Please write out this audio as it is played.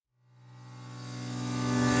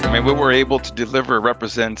I mean, what we're able to deliver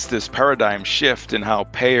represents this paradigm shift in how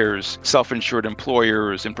payers, self-insured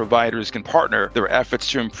employers, and providers can partner their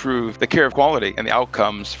efforts to improve the care quality and the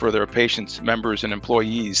outcomes for their patients, members, and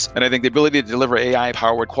employees. And I think the ability to deliver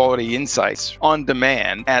AI-powered quality insights on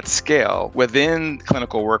demand at scale within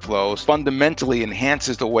clinical workflows fundamentally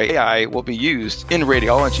enhances the way AI will be used in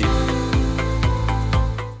radiology.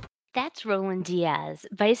 That's Roland Diaz,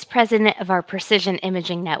 Vice President of our Precision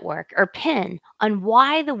Imaging Network, or PIN, on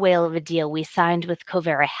why the whale of a deal we signed with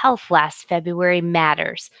Covera Health last February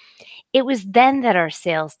matters. It was then that our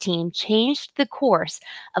sales team changed the course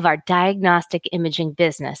of our diagnostic imaging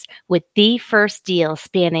business with the first deal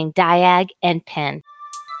spanning Diag and PIN.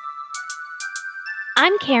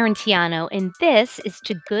 I'm Karen Tiano, and this is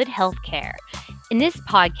To Good Healthcare. In this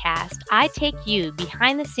podcast, I take you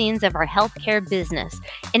behind the scenes of our healthcare business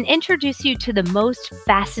and introduce you to the most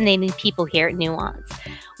fascinating people here at Nuance.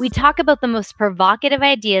 We talk about the most provocative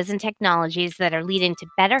ideas and technologies that are leading to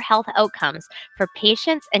better health outcomes for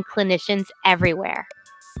patients and clinicians everywhere.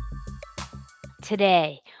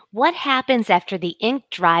 Today, what happens after the ink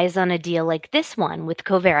dries on a deal like this one with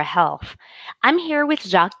Covera Health? I'm here with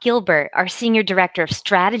Jacques Gilbert, our Senior Director of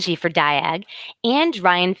Strategy for Diag, and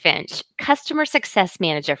Ryan Finch, Customer Success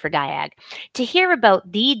Manager for Diag, to hear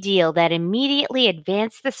about the deal that immediately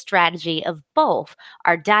advanced the strategy of both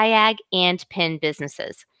our Diag and PIN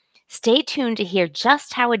businesses. Stay tuned to hear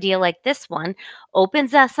just how a deal like this one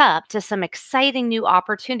opens us up to some exciting new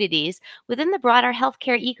opportunities within the broader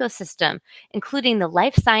healthcare ecosystem, including the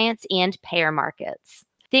life science and payer markets.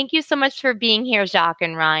 Thank you so much for being here, Jacques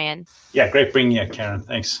and Ryan. Yeah, great bringing you, Karen.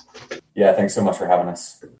 Thanks. Yeah, thanks so much for having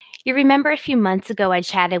us. You remember a few months ago, I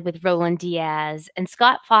chatted with Roland Diaz and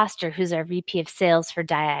Scott Foster, who's our VP of Sales for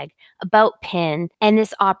Diag, about PIN and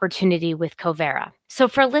this opportunity with Covera. So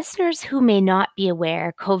for listeners who may not be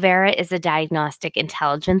aware, Covera is a diagnostic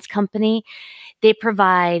intelligence company. They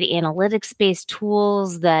provide analytics-based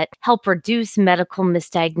tools that help reduce medical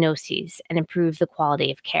misdiagnoses and improve the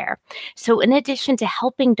quality of care. So in addition to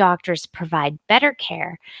helping doctors provide better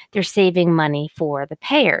care, they're saving money for the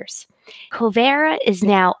payers. Covera is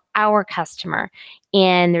now our customer,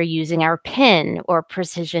 and they're using our PIN, or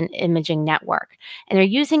Precision Imaging Network, and they're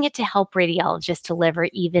using it to help radiologists deliver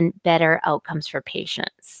even better outcomes for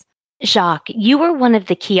patients. Jacques, you were one of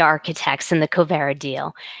the key architects in the Covera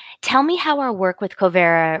deal. Tell me how our work with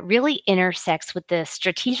Covera really intersects with the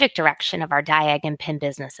strategic direction of our Diag and PIN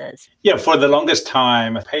businesses. Yeah, for the longest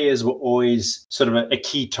time, payers were always sort of a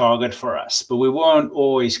key target for us, but we weren't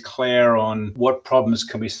always clear on what problems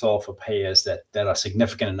can we solve for payers that are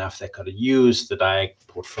significant enough that could use the Diag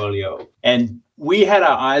portfolio. And we had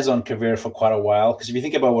our eyes on Covera for quite a while, because if you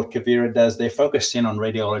think about what Covera does, they focus in on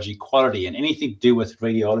radiology quality, and anything to do with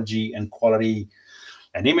radiology and quality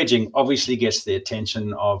and imaging obviously gets the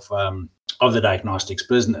attention of the diagnostics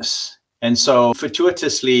business. And so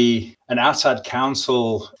fortuitously, an outside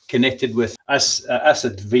counsel connected with us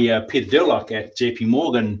via Peter Durlock at JP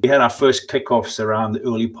Morgan. We had our first kickoffs around the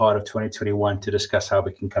early part of 2021 to discuss how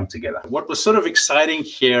we can come together. What was sort of exciting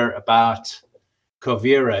here about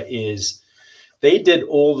Covera is they did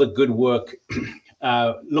all the good work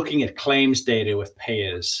looking at claims data with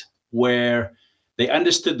payers, where they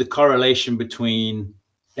understood the correlation between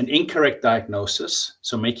an incorrect diagnosis,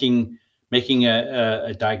 so making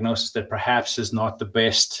a diagnosis that perhaps is not the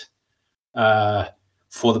best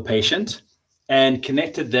for the patient, and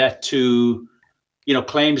connected that to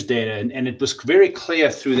claims data, and it was very clear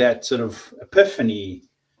through that sort of epiphany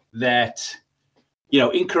that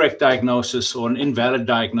incorrect diagnosis or an invalid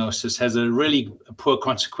diagnosis has a really poor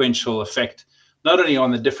consequential effect, not only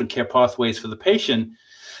on the different care pathways for the patient,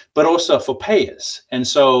 but also for payers. And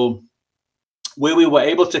so where we were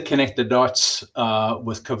able to connect the dots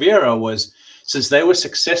with Covera was, since they were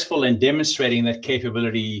successful in demonstrating that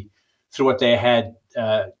capability through what they had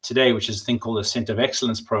today, which is a thing called the Center of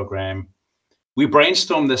Excellence program, we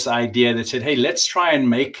brainstormed this idea that said, hey, let's try and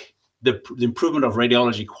make the improvement of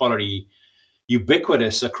radiology quality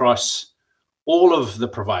ubiquitous across all of the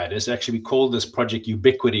providers. Actually, we called this Project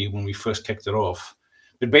Ubiquity when we first kicked it off,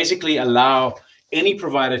 but basically allow any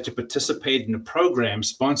provider to participate in a program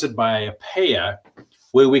sponsored by a payer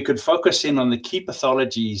where we could focus in on the key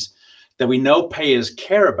pathologies that we know payers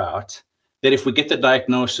care about, that if we get the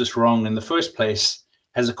diagnosis wrong in the first place,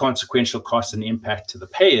 has a consequential cost and impact to the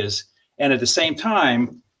payers. And at the same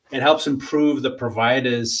time, it helps improve the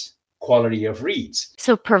provider's quality of reads.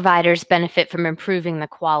 So providers benefit from improving the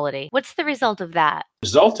quality. What's the result of that? The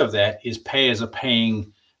result of that is payers are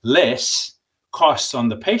paying less costs on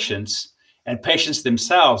the patients, and patients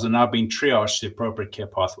themselves are now being triaged to appropriate care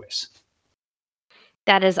pathways.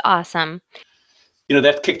 That is awesome.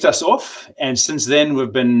 that kicked us off. And since then,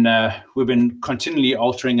 we've been continually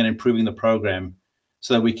altering and improving the program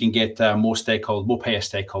so that we can get more payer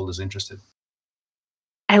stakeholders interested.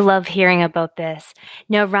 I love hearing about this.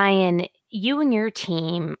 Now, Ryan, you and your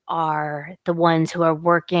team are the ones who are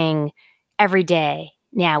working every day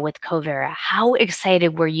now with Covera. How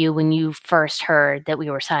excited were you when you first heard that we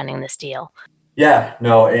were signing this deal? Yeah,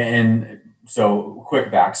 no, and so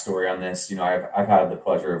quick backstory on this. I've had the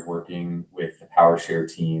pleasure of working with the PowerShare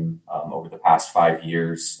team over the past 5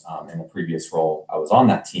 years. In the previous role, I was on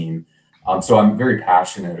that team. So I'm very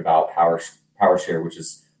passionate about PowerShare, which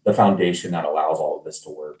is the foundation that allows all of this to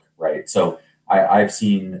work, right? So I've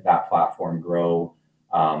seen that platform grow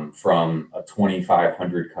from a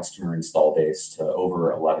 2,500 customer install base to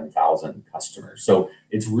over 11,000 customers. So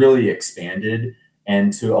it's really expanded.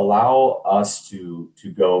 And to allow us to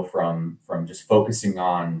go from just focusing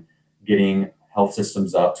on getting health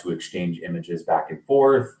systems up to exchange images back and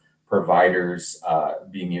forth, providers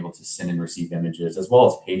being able to send and receive images, as well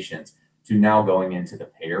as patients, to now going into the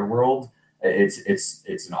payer world,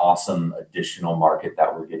 it's an awesome additional market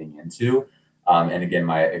that we're getting into. And again,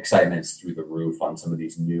 my excitement is through the roof on some of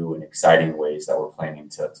these new and exciting ways that we're planning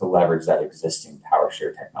to leverage that existing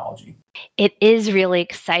PowerShare technology. It is really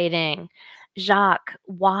exciting. Jacques,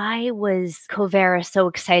 why was Covera so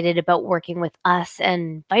excited about working with us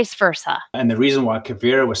and vice versa? And the reason why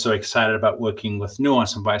Covera was so excited about working with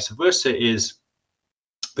Nuance and vice versa is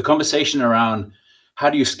the conversation around how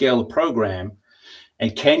do you scale the program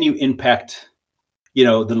and can you impact,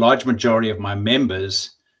 the large majority of my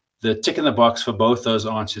members? The tick in the box for both those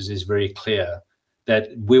answers is very clear, that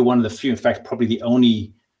we're one of the few, in fact, probably the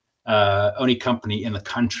only company in the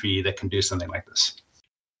country that can do something like this.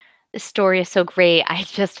 The story is so great. I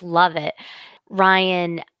just love it.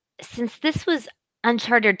 Ryan, since this was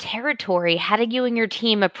uncharted territory, how did you and your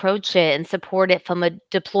team approach it and support it from a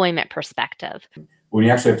deployment perspective? When you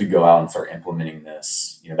actually have to go out and start implementing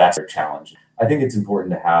this, that's a challenge. I think it's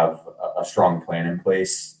important to have a strong plan in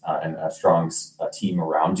place and a strong team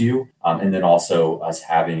around you. And then also us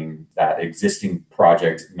having that existing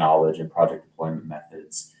project knowledge and project deployment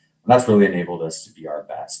methods. And that's really enabled us to be our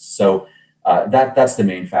best. So that's the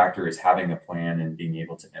main factor, is having a plan and being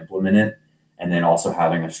able to implement it. And then also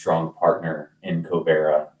having a strong partner in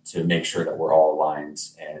Covera to make sure that we're all aligned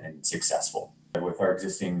and successful. With our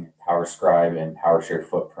existing PowerScribe and PowerShare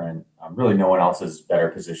footprint, really no one else is better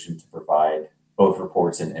positioned to provide both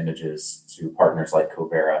reports and images to partners like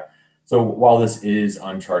Covera. So while this is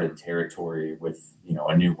uncharted territory with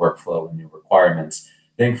a new workflow and new requirements,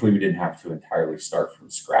 thankfully we didn't have to entirely start from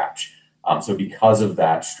scratch. So because of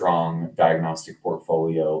that strong diagnostic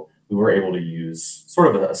portfolio, we were able to use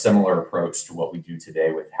sort of a similar approach to what we do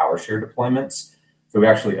today with PowerShare deployments. So we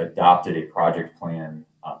actually adopted a project plan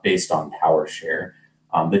based on PowerShare.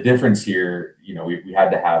 The difference here, we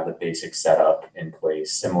had to have the basic setup in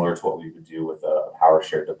place, similar to what we would do with a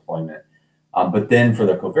PowerShare deployment. But then for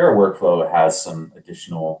the Covera workflow, it has some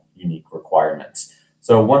additional unique requirements.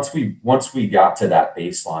 So once we got to that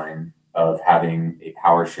baseline of having a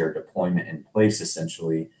PowerShare deployment in place,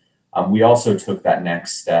 essentially, we also took that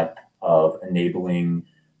next step of enabling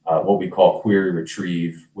what we call query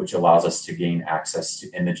retrieve, which allows us to gain access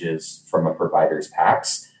to images from a provider's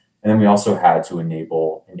PACS. And then we also had to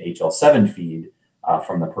enable an HL7 feed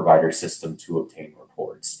from the provider system to obtain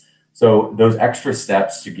reports. So those extra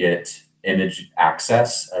steps to get image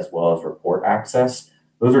access as well as report access,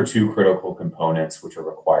 those are two critical components which are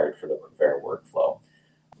required for the Covera workflow.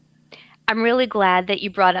 I'm really glad that you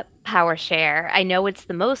brought up PowerShare. I know it's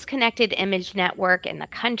the most connected image network in the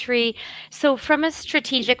country. So from a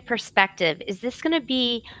strategic perspective, is this going to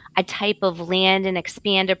be a type of land and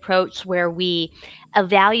expand approach where we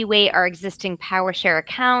evaluate our existing PowerShare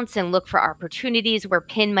accounts and look for opportunities where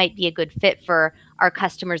PIN might be a good fit for our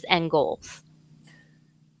customers' end goals?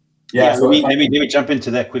 Yeah, so let me jump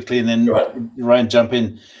into that quickly, and then Ryan jump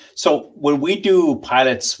in. So when we do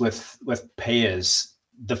pilots with payers,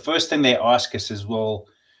 the first thing they ask us is, well,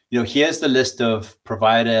 here's the list of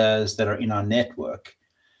providers that are in our network.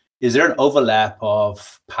 Is there an overlap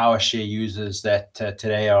of PowerShare users that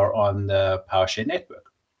today are on the PowerShare network?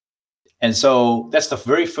 And so that's the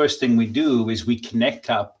very first thing we do, is we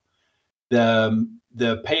connect up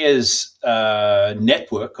the payers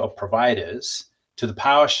network of providers to the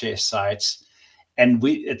PowerShare sites. And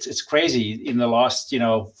it's crazy. In the last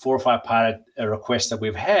 4 or 5 pilot requests that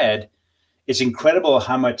we've had, it's incredible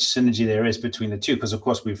how much synergy there is between the two, because of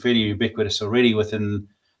course we're fairly ubiquitous already within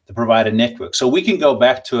the provider network. So we can go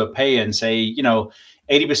back to a payer and say,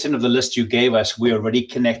 80% of the list you gave us, we already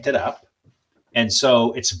connected up. And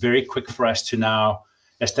so it's very quick for us to now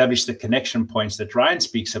establish the connection points that Ryan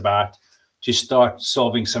speaks about to start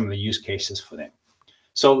solving some of the use cases for them.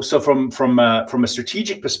 So from a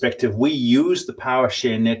strategic perspective, we use the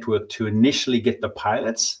PowerShare network to initially get the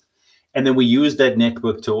pilots, and then we use that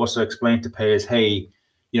network to also explain to payers, hey,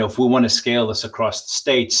 if we want to scale this across the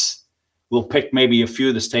states, we'll pick maybe a few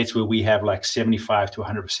of the states where we have like 75 to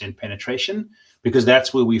 100% penetration, because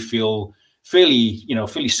that's where we feel fairly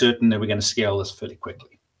certain that we're going to scale this fairly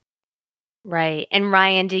quickly. Right. And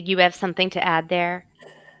Ryan, did you have something to add there?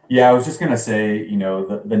 Yeah, I was just going to say,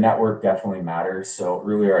 the network definitely matters. So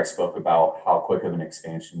earlier I spoke about how quick of an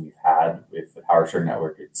expansion we've had with the PowerShare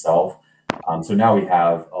network itself. So now we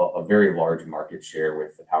have a very large market share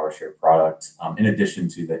with the PowerShare product, in addition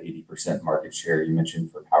to the 80% market share you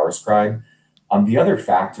mentioned for PowerScribe. The other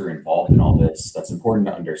factor involved in all this that's important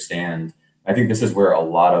to understand, I think this is where a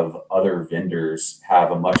lot of other vendors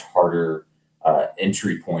have a much harder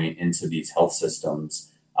entry point into these health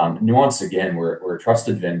systems. Nuance, again, we're a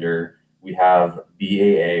trusted vendor. We have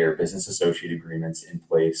BAA or business associate agreements in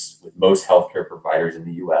place with most healthcare providers in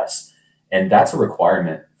the US, and that's a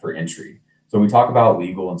requirement for entry. So when we talk about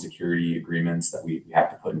legal and security agreements that we have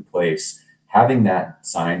to put in place, having that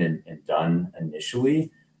signed and done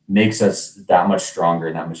initially makes us that much stronger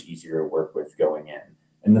and that much easier to work with going in.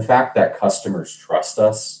 And the fact that customers trust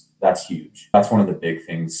us, that's huge. That's one of the big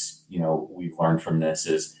things, we've learned from this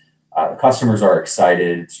is customers are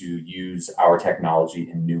excited to use our technology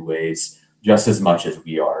in new ways just as much as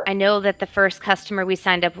we are. I know that the first customer we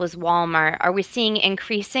signed up was Walmart. Are we seeing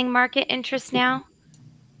increasing market interest now?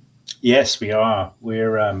 Yes, we are.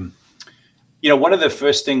 We're, one of the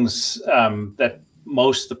first things that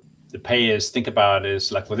most the payers think about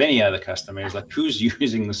is, like with any other customer, is like who's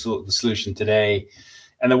using the solution today.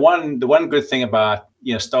 And the one good thing about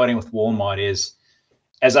starting with Walmart is,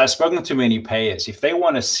 as I've spoken to many payers, if they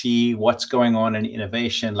want to see what's going on in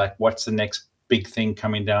innovation, like what's the next big thing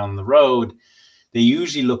coming down the road, they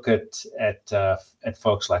usually look at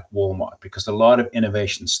folks like Walmart, because a lot of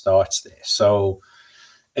innovation starts there. So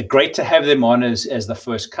great to have them on as the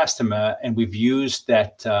first customer, and we've used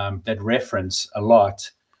that reference a lot.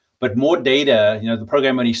 But more data, the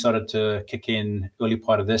program only started to kick in early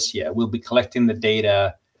part of this year. We'll be collecting the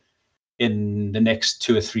data in the next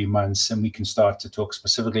 2 or 3 months, and we can start to talk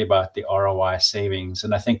specifically about the ROI savings.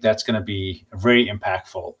 And I think that's going to be very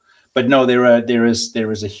impactful. But no, there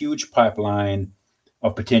is a huge pipeline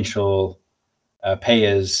of potential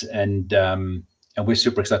payers, and we're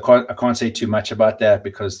super excited. I can't say too much about that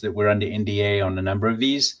because we're under NDA on a number of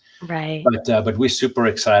these. Right. But we're super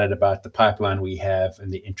excited about the pipeline we have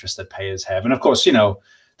and the interest that payers have. And of course,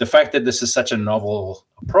 the fact that this is such a novel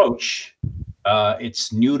approach,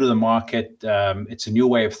 it's new to the market. It's a new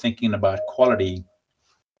way of thinking about quality.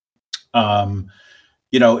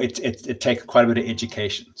 It takes quite a bit of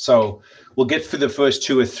education. So we'll get through the first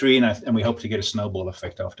 2 or 3, and we hope to get a snowball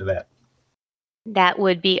effect after that. That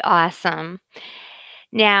would be awesome.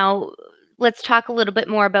 Now, let's talk a little bit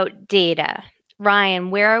more about data. Ryan,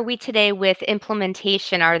 where are we today with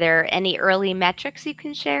implementation? Are there any early metrics you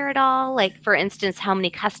can share at all? Like, for instance, how many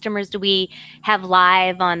customers do we have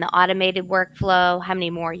live on the automated workflow? How many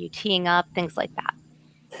more are you teeing up? Things like that.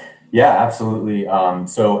 Yeah, absolutely.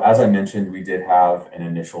 So as I mentioned, we did have an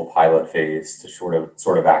initial pilot phase to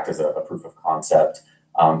sort of act as a proof of concept.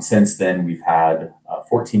 Since then, we've had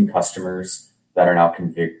 14 customers that are now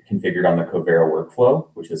configured on the Covera workflow,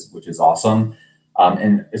 which is awesome.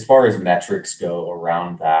 And as far as metrics go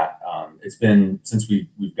around that, it's been since we've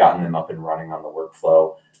gotten them up and running on the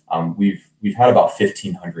workflow. We've had about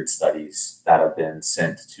 1,500 studies that have been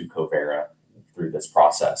sent to Covera through this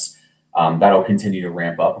process. That'll continue to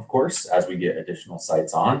ramp up, of course, as we get additional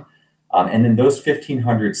sites on. And in those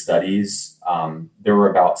 1,500 studies, there were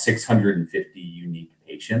about 650 unique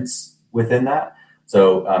patients within that.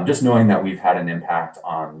 So just knowing that we've had an impact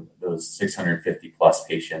on those 650 plus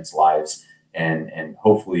patients' lives and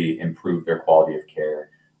hopefully improve their quality of care.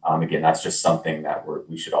 Again, that's just something that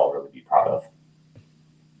we should all really be proud of.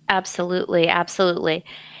 Absolutely, absolutely.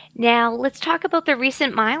 Now, let's talk about the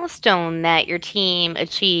recent milestone that your team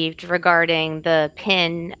achieved regarding the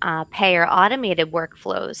PIN payer automated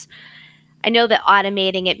workflows. I know that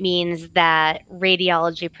automating it means that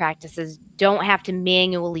radiology practices don't have to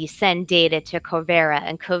manually send data to Covera,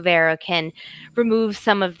 and Covera can remove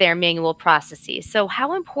some of their manual processes. So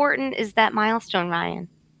how important is that milestone, Ryan?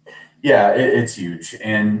 Yeah, it's huge.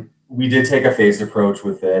 And we did take a phased approach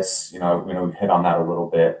with this. We've hit on that a little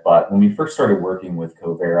bit, but when we first started working with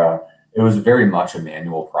Covera, it was very much a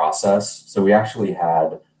manual process. So we actually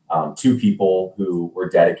had 2 people who were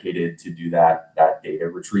dedicated to do that data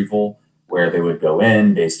retrieval where they would go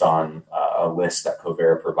in based on a list that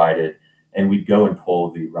Covera provided, and we'd go and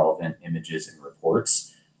pull the relevant images and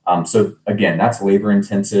reports. So again, that's labor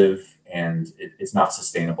intensive, and it's not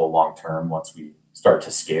sustainable long term once we start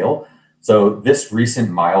to scale. So this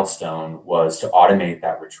recent milestone was to automate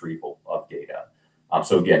that retrieval of data.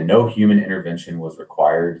 So again, no human intervention was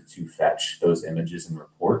required to fetch those images and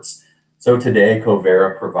reports. So today,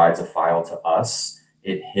 Covera provides a file to us.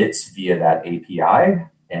 It hits via that API,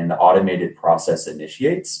 and the automated process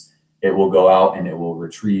initiates. It will go out and it will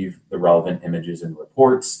retrieve the relevant images and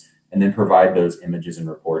reports, and then provide those images and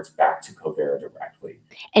reports back to Covera directly.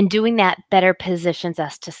 And doing that better positions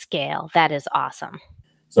us to scale. That is awesome.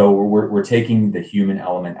 So we're taking the human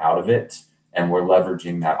element out of it, and we're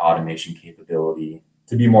leveraging that automation capability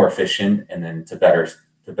to be more efficient, and then to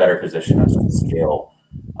better position us to scale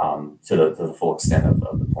to the full extent of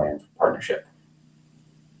the planned partnership.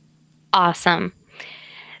 Awesome.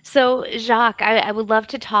 So, Jacques, I would love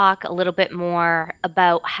to talk a little bit more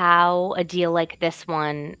about how a deal like this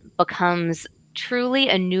one becomes truly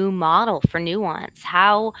a new model for Nuance.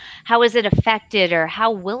 How is it affected, or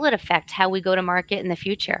how will it affect how we go to market in the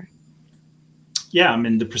future? Yeah, I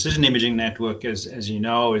mean, the precision imaging network, as you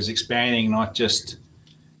know, is expanding not just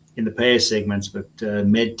in the payer segments, but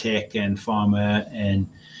med tech and pharma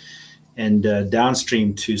and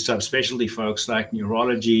downstream to subspecialty folks like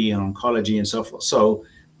neurology and oncology and so forth. So,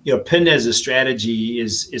 PIN as a strategy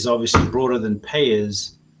is obviously broader than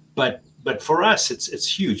payers, but for us it's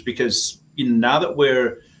huge, because now that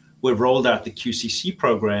we've rolled out the QCC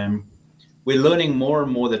program, we're learning more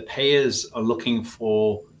and more that payers are looking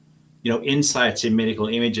for insights in medical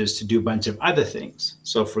images to do a bunch of other things.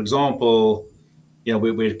 So, for example, we're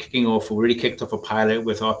already kicked off a pilot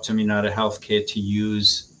with Optum United Healthcare to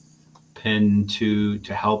use PIN to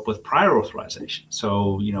help with prior authorization.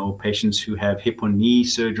 So, patients who have hip or knee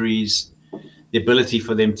surgeries, the ability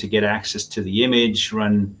for them to get access to the image,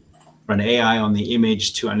 run AI on the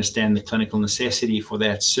image to understand the clinical necessity for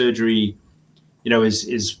that surgery,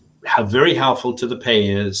 is very helpful to the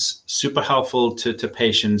payers, super helpful to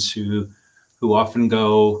patients who often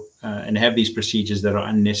go and have these procedures that are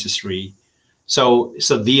unnecessary. So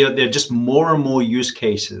there are just more and more use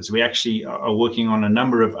cases. We actually are working on a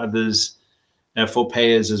number of others for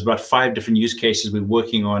payers. There's about 5 different use cases we're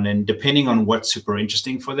working on, and depending on what's super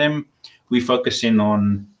interesting for them, we focus in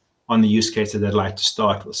on the use case that they'd like to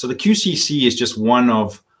start with. So the QCC is just one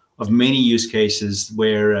of many use cases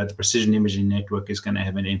where the precision imaging network is going to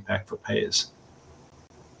have an impact for payers.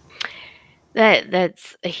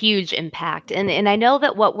 That's a huge impact. And I know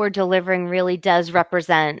that what we're delivering really does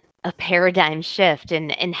represent a paradigm shift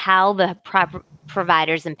in how the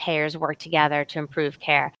providers and payers work together to improve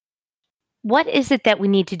care. What is it that we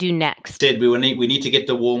need to do next? We need to get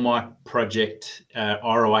the Walmart project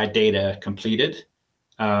ROI data completed.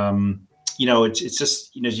 It's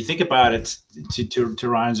just, as you think about it, to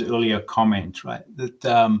Ryan's earlier comment, right, that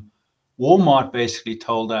Walmart basically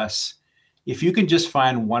told us, if you can just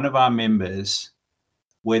find one of our members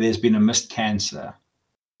where there's been a missed cancer,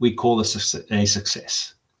 we call this a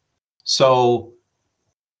success. So,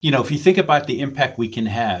 if you think about the impact we can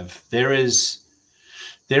have, there is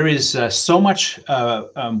so much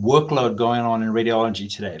workload going on in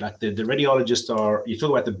radiology today. Like the radiologists you talk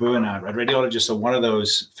about the burnout, right? Radiologists are one of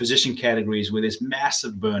those physician categories where there's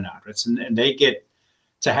massive burnout, right? And they get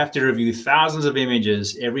to have to review thousands of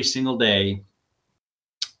images every single day.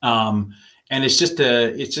 And it's just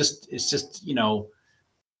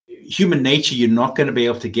human nature. You're not going to be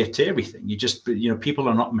able to get to everything. People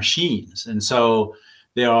are not machines. And so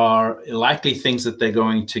there are likely things that they're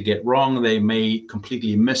going to get wrong. They may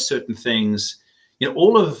completely miss certain things.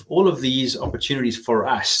 All of these opportunities for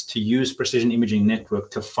us to use precision imaging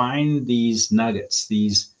network to find these nuggets,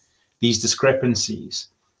 these discrepancies,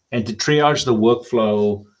 and to triage the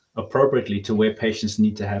workflow appropriately to where patients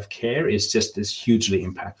need to have care is hugely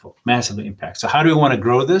impactful, massively impactful. So how do we want to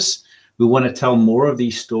grow this? We want to tell more of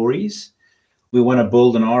these stories. We want to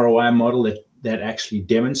build an ROI model that actually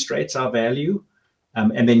demonstrates our value.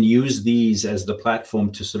 And then use these as the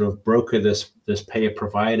platform to sort of broker this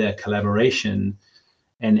payer-provider collaboration,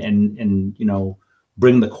 and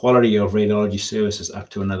bring the quality of radiology services up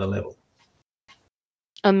to another level.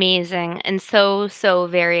 Amazing, and so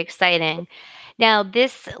very exciting. Now,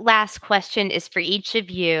 this last question is for each of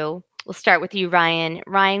you. We'll start with you, Ryan.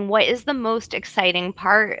 Ryan, what is the most exciting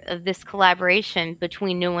part of this collaboration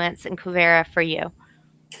between Nuance and Covera for you?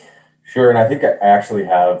 Sure, and I think I actually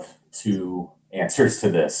have 2 answers to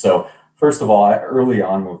this. So first of all, early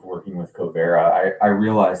on with working with Covera, I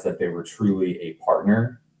realized that they were truly a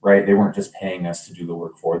partner, right? They weren't just paying us to do the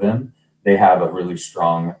work for them, they have a really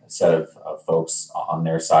strong set of folks on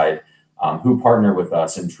their side who partner with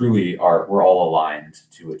us and truly we're all aligned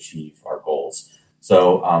to achieve our goals.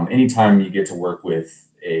 So anytime you get to work with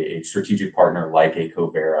a strategic partner like a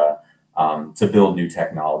Covera to build new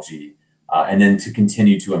technology and then to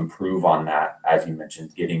continue to improve on that, as you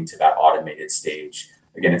mentioned, getting to that automated stage,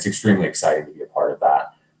 again, it's extremely exciting to be a part of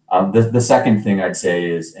that. The second thing I'd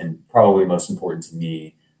say is, and probably most important to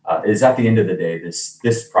me, is at the end of the day,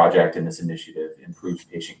 this project and this initiative improves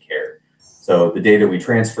patient care. So the data we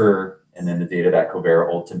transfer and then the data that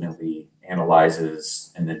Covera ultimately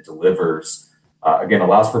analyzes and then delivers, again,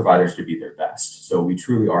 allows providers to be their best. So we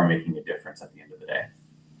truly are making a difference at the end of the day.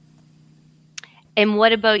 And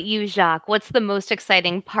what about you, Jacques? What's the most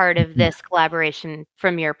exciting part of this collaboration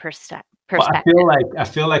from your perspective? Well, I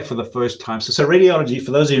feel like for the first time, so radiology,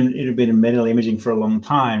 for those who've been in medical imaging for a long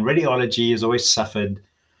time, radiology has always suffered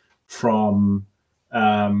from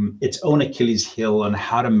its own Achilles heel on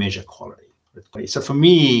how to measure quality. So for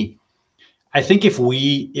me, I think if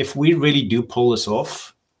we really do pull this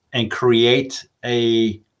off and create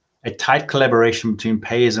a tight collaboration between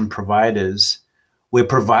payers and providers, where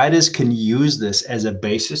providers can use this as a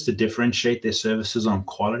basis to differentiate their services on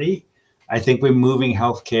quality, I think we're moving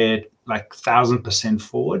healthcare like 1,000%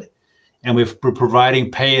 forward, and we're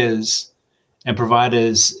providing payers and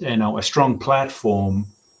providers, a strong platform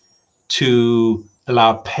to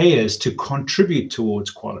allow payers to contribute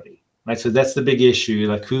towards quality. Right, so that's the big issue,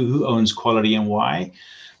 like who owns quality and why.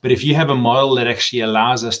 But if you have a model that actually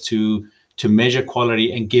allows us to measure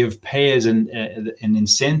quality and give payers an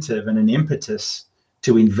incentive and an impetus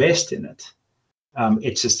to invest in it,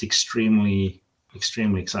 it's just extremely,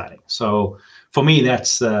 extremely exciting. So for me,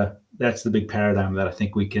 that's the big paradigm that I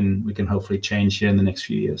think we can hopefully change here in the next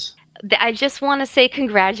few years. I just want to say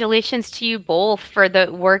congratulations to you both for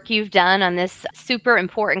the work you've done on this super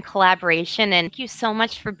important collaboration. And thank you so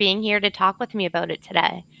much for being here to talk with me about it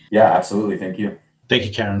today. Yeah, absolutely. Thank you. Thank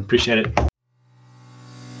you, Karen. Appreciate it.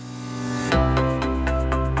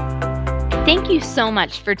 Thank you so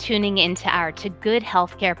much for tuning into our To Good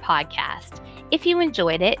Healthcare podcast. If you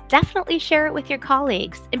enjoyed it, definitely share it with your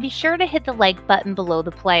colleagues and be sure to hit the like button below the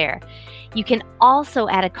player. You can also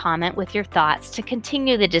add a comment with your thoughts to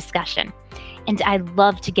continue the discussion. And I'd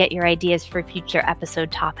love to get your ideas for future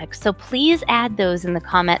episode topics, so please add those in the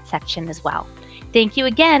comment section as well. Thank you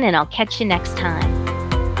again, and I'll catch you next time.